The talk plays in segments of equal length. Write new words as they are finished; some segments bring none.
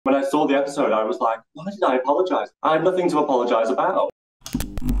When I saw the episode, I was like, why did I apologise? I have nothing to apologise about.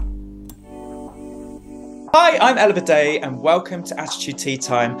 Hi, I'm Ella Day and welcome to Attitude Tea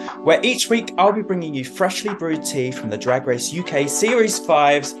Time, where each week I'll be bringing you freshly brewed tea from the Drag Race UK Series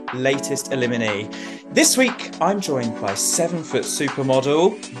 5's latest eliminee. This week, I'm joined by 7-foot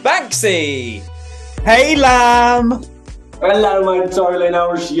supermodel, Banksie! Hey, lamb! Hello, my darling,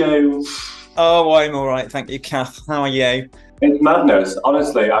 how's you? Oh, I'm all right, thank you, Kath. How are you? It's madness,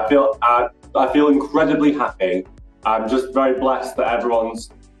 honestly. I feel incredibly happy. I'm just very blessed that everyone's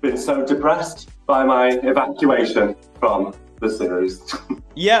been so depressed by my evacuation from the series.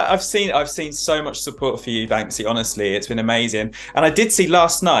 Yeah, I've seen so much support for you, Banksie. Honestly, it's been amazing. And I did see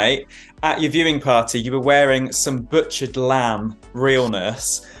last night at your viewing party, you were wearing some butchered lamb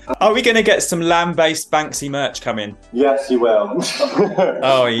realness. Are we going to get some lamb-based Banksie merch coming? Yes, you will.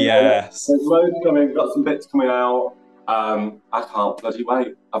 Oh, yes. There's loads coming. We've got some bits coming out. I can't bloody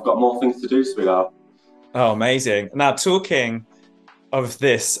wait. I've got more things to do, sweetheart. Oh, amazing. Now, talking of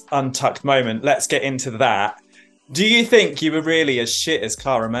this untucked moment, let's get into that. Do you think you were really as shit as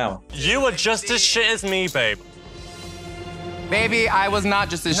Cara Melle? You were just as shit as me, babe. Baby, I was not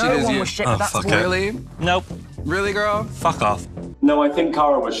just as shit as you. Shit, oh, fuck it. Really? Nope. Really, girl? Fuck off. No, I think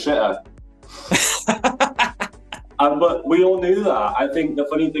Cara was shitter. But we all knew that. I think the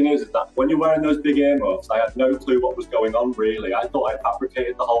funny thing is that when you're wearing those big earmuffs, I had no clue what was going on, really. I thought I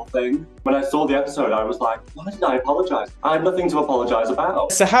fabricated the whole thing. When I saw the episode, I was like, why did I apologise? I have nothing to apologise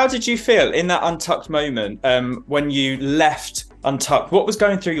about. So how did you feel in that untucked moment when you left Untucked? What was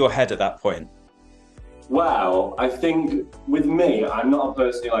going through your head at that point? Well, I think with me, I'm not a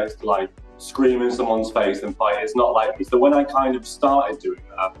person who likes to scream in someone's face and fight. It's not like me. So when I kind of started doing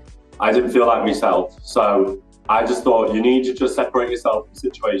that, I didn't feel like myself. So I just thought you need to just separate yourself from the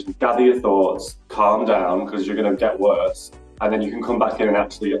situation, gather your thoughts, calm down, because you're going to get worse. And then you can come back in and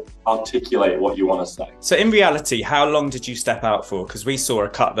actually articulate what you want to say. So in reality, how long did you step out for? Because we saw a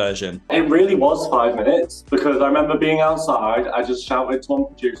cut version. It really was 5 minutes, because I remember being outside, I just shouted to one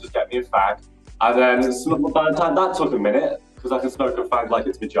producers, get me a fag. And then by the time that took a minute, because I can smoke a fag like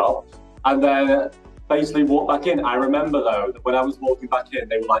it's my job. And then basically walked back in. I remember though, that when I was walking back in,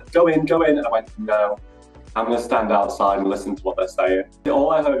 they were like, go in. And I went, no. I'm going to stand outside and listen to what they're saying.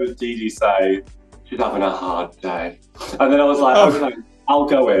 All I heard was Dee Dee say, she's having a hard day. And then I was like, okay, I'll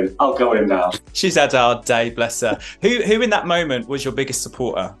go in now. She's had a hard day, bless her. Who in that moment was your biggest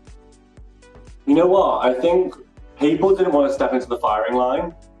supporter? You know what? I think people didn't want to step into the firing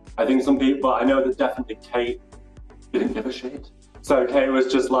line. I think some people, I know that definitely Kate didn't give a shit. So Kate was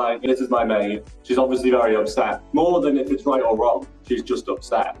just like, this is my mate. She's obviously very upset. More than if it's right or wrong, she's just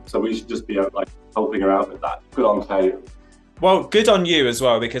upset. So we should just be helping her out with that. Good on Kate. Well, good on you as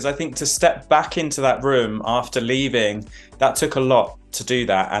well, because I think to step back into that room after leaving, that took a lot to do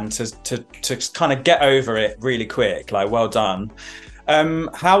that and to kind of get over it really quick. Like, well done.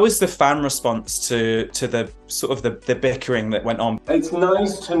 How was the fan response to the sort of the bickering that went on? It's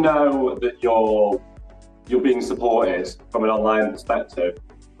nice to know that you're being supported from an online perspective,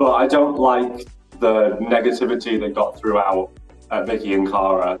 but I don't like the negativity that got throughout at Vicki and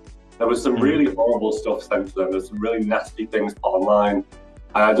Cara. There was some really horrible stuff sent to them. There's some really nasty things put online.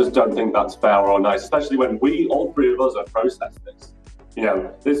 And I just don't think that's fair or nice, especially when all three of us have processed this. You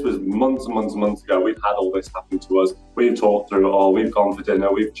know, this was months and months and months ago. We've had all this happen to us. We've talked through it all. We've gone for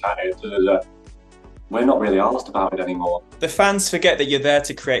dinner. We've chatted. We're not really asked about it anymore. The fans forget that you're there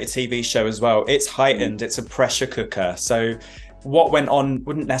to create a TV show as well. It's heightened. It's a pressure cooker. So what went on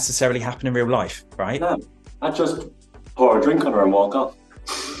wouldn't necessarily happen in real life, right? No, I'd just pour a drink on her and walk off.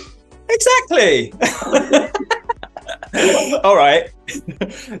 Exactly. All right,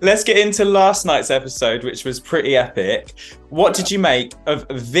 let's get into last night's episode, which was pretty epic. What did you make of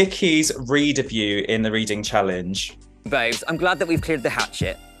Vicki's read of you in the reading challenge? Babes, I'm glad that we've cleared the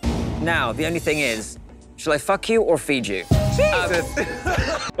hatchet. Now, the only thing is, shall I fuck you or feed you? Jesus!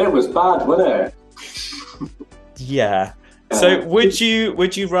 It was bad, wasn't it? Yeah. So would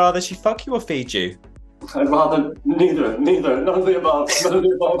you rather she fuck you or feed you? I'd rather neither, none of the above,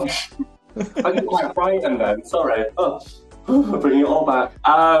 I get quite frightened then, sorry. Bringing it all back.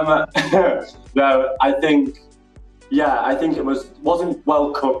 No, I think it wasn't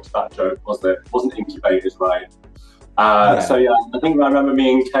well cooked, that joke, was it? It wasn't incubated right. So yeah, I think I remember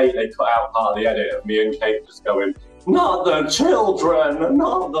me and Kate, they cut out part of the edit of me and Kate just going, not the children,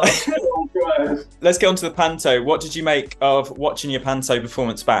 not the children. Let's get on to the panto. What did you make of watching your panto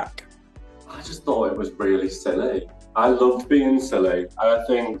performance back? I just thought it was really silly. I loved being silly. And I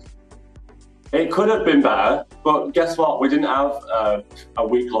think It could have been better, but guess what? We didn't have a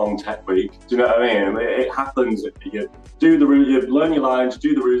week-long tech week. Do you know what I mean? It happens. You learn your lines,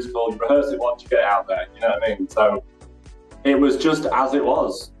 do the Rusical, you rehearse it once you get it out there. You know what I mean? So it was just as it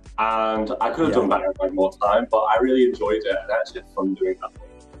was, and I could have done better if I had more time, but I really enjoyed it and actually had fun doing that.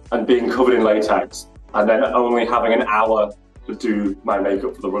 And being covered in latex, and then only having an hour to do my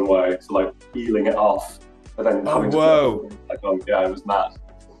makeup for the runway, so like peeling it off, and then having to yeah, it was mad.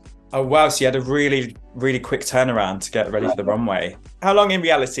 Oh wow, so you had a really, really quick turnaround to get ready for the runway. How long in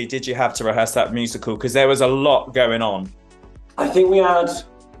reality did you have to rehearse that musical? Because there was a lot going on. I think we had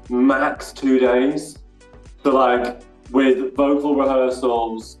max 2 days. So like with vocal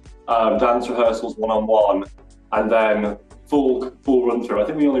rehearsals, dance rehearsals one-on-one, and then full run through. I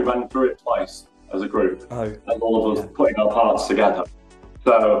think we only ran through it twice as a group, and all of us putting our parts together.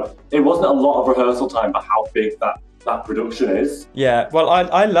 So it wasn't a lot of rehearsal time, but how big that production is. Yeah, well,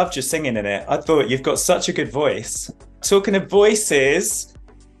 I loved your singing in it. I thought you've got such a good voice. Talking of voices,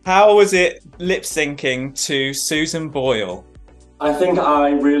 how was it lip syncing to Susan Boyle? I think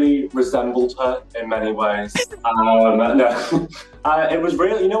I really resembled her in many ways. It was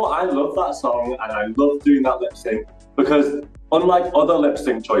really, you know what, I love that song and I love doing that lip sync because unlike other lip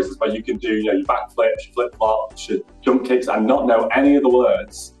sync choices where you can do, your backflips, your flip flops, your jump kicks and not know any of the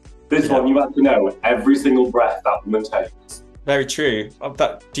words, this one you have to know every single breath that woman takes. Very true.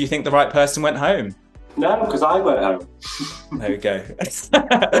 Do you think the right person went home? No, because I went home. There we go.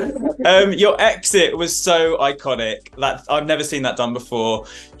 Your exit was so iconic. I've never seen that done before.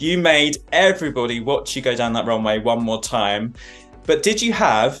 You made everybody watch you go down that runway one more time. But did you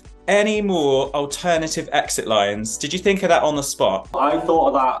have any more alternative exit lines? Did you think of that on the spot? I thought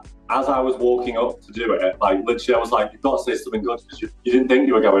of that as I was walking up to do it. Like, literally, I was like, you've got to say something good because you didn't think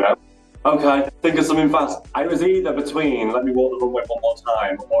you were going out. Okay, think of something fast. I was either between, let me walk the runway one more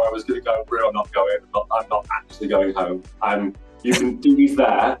time, or I was going to go through, I'm not going, I'm not actually going home. You can do these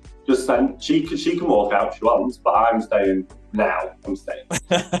there, just send, she can walk out if she wants, but I'm staying now, I'm staying.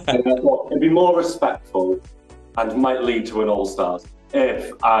 And I thought it'd be more respectful and might lead to an all-stars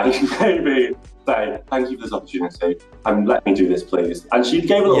if I maybe say, thank you for this opportunity, and let me do this, please. And she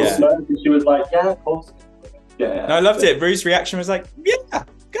gave a little smirk, and she was like, yeah, of course. Yeah. No, I loved it. Rue's reaction was like, yeah.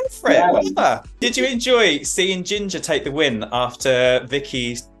 Go for it, whatever. Did you enjoy seeing Ginger take the win after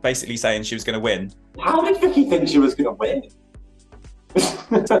Vicki basically saying she was going to win? How did Vicki think she was going to win?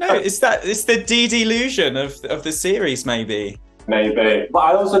 No, it's the de-delusion of the series, maybe. Maybe. But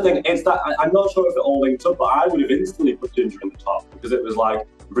I also think it's that, I'm not sure if it all linked up, but I would have instantly put Ginger in the top because it was like,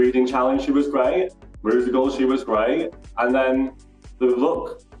 reading challenge, she was great. Rusical, she was great. And then the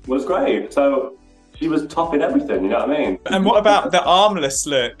look was great. So she was topping everything, you know what I mean? And what about the armless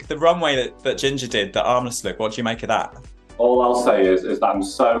look, the runway that Ginger did, the armless look? What do you make of that? All I'll say is that I'm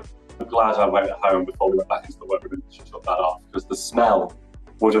so glad I went home before we went back into the workroom and she took that off because the smell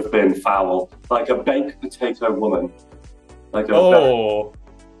would have been foul. Like a baked potato woman. Like a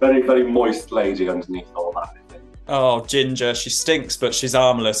very, very moist lady underneath all that, I think. Oh, Ginger, she stinks, but she's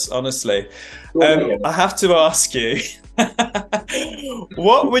armless, honestly. I have to ask you,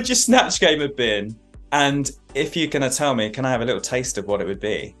 what would your Snatch Game have been? And if you're going to tell me, can I have a little taste of what it would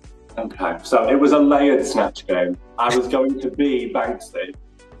be? Okay, so it was a layered Snatch Game. I was going to be Banksie,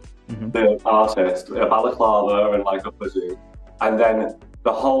 the artist, a balaclava and like a hoodie. And then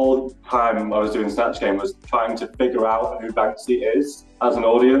the whole time I was doing Snatch Game was trying to figure out who Banksie is as an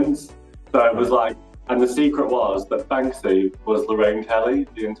audience. So it was like, and the secret was that Banksie was Lorraine Kelly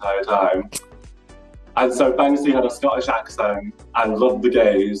the entire time. And so Banksie had a Scottish accent and loved the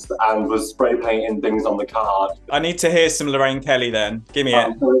gays and was spray painting things on the card. I need to hear some Lorraine Kelly then. Give me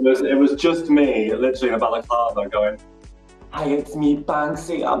it. So it was just me, literally in a balaclava going, hi, it's me,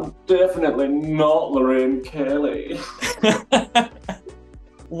 Banksie. I'm definitely not Lorraine Kelly.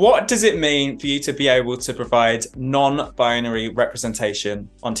 What does it mean for you to be able to provide non-binary representation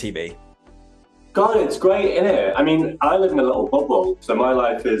on TV? God, it's great, isn't it? I mean, I live in a little bubble. So my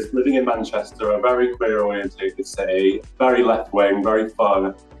life is living in Manchester, a very queer-oriented city, very left-wing, very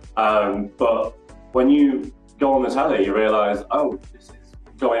fun. But when you go on the telly, you realise, oh, this is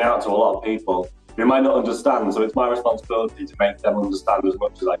going out to a lot of people who might not understand. So it's my responsibility to make them understand as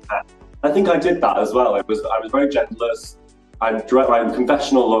much as I can. I think I did that as well. I was very gentless. My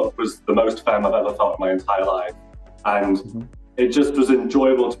confessional look was the most femme I've ever felt in my entire life. And it just was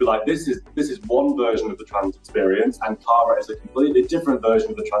enjoyable to be like, this is one version of the trans experience, and Cara is a completely different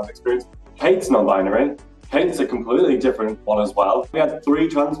version of the trans experience. Kate's non-binary. Kate's a completely different one as well. We had 3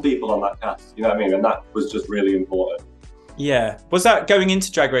 trans people on that cast, you know what I mean? And that was just really important. Yeah. Was that going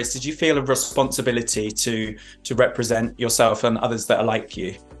into Drag Race, did you feel a responsibility to represent yourself and others that are like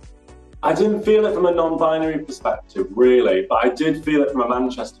you? I didn't feel it from a non-binary perspective, really, but I did feel it from a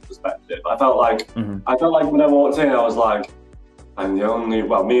Manchester perspective. I felt like when I walked in, I was like, I'm the only,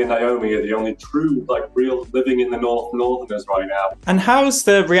 well, me and Naomi are the only true, like, real living in the Northerners right now. And how's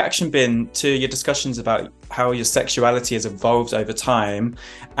the reaction been to your discussions about how your sexuality has evolved over time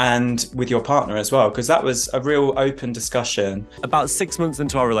and with your partner as well? Because that was a real open discussion. About 6 months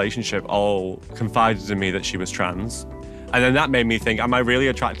into our relationship, all confided in me that she was trans. And then that made me think, am I really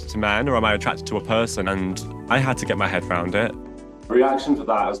attracted to men or am I attracted to a person? And I had to get my head around it. The reaction to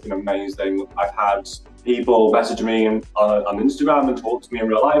that has been amazing. I've had people message me on Instagram and talk to me in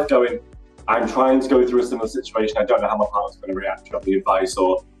real life going, I'm trying to go through a similar situation. I don't know how my partner's going to react to the advice,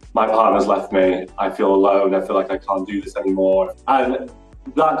 or my partner's left me. I feel alone. I feel like I can't do this anymore. And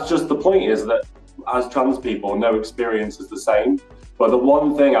that's just the point, is that as trans people, no experience is the same. But the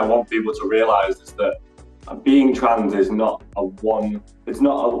one thing I want people to realize is that being trans is not a lonely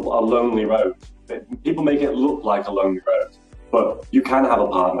road. People make it look like a lonely road, but you can have a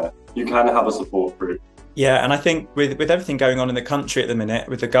partner. You can have a support group. Yeah, and I think with everything going on in the country at the minute,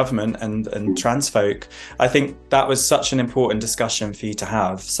 with the government and trans folk, I think that was such an important discussion for you to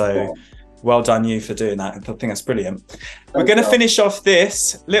have. So well done you for doing that. I think that's brilliant. We're going to finish off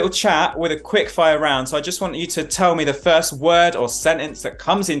this little chat with a quick fire round. So I just want you to tell me the first word or sentence that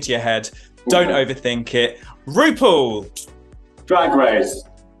comes into your head. Don't overthink it. RuPaul. Drag Race.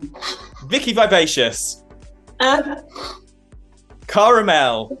 Vicki Vivacious. Cara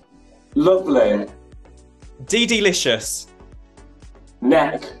Melle. Lovely. Delicious.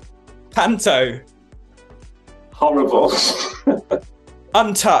 Neck. Panto. Horrible.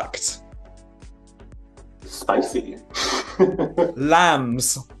 Untucked. Spicy.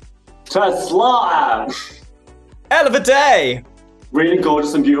 Lambs. To slaughter. Elle of a day. Really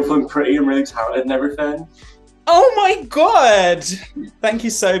gorgeous and beautiful and pretty and really talented and everything. Oh my God. Thank you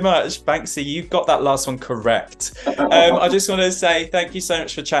so much, Banksie. You got that last one correct. I just want to say thank you so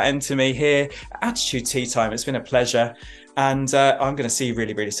much for chatting to me here at Attitude Tea Time. It's been a pleasure. And I'm going to see you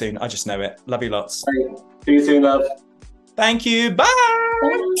really, really soon. I just know it. Love you lots. See you soon, love. Thank you.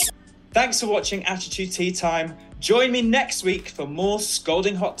 Bye. Thanks for watching Attitude Tea Time. Join me next week for more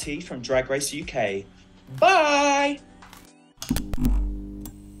scalding hot tea from Drag Race UK. Bye.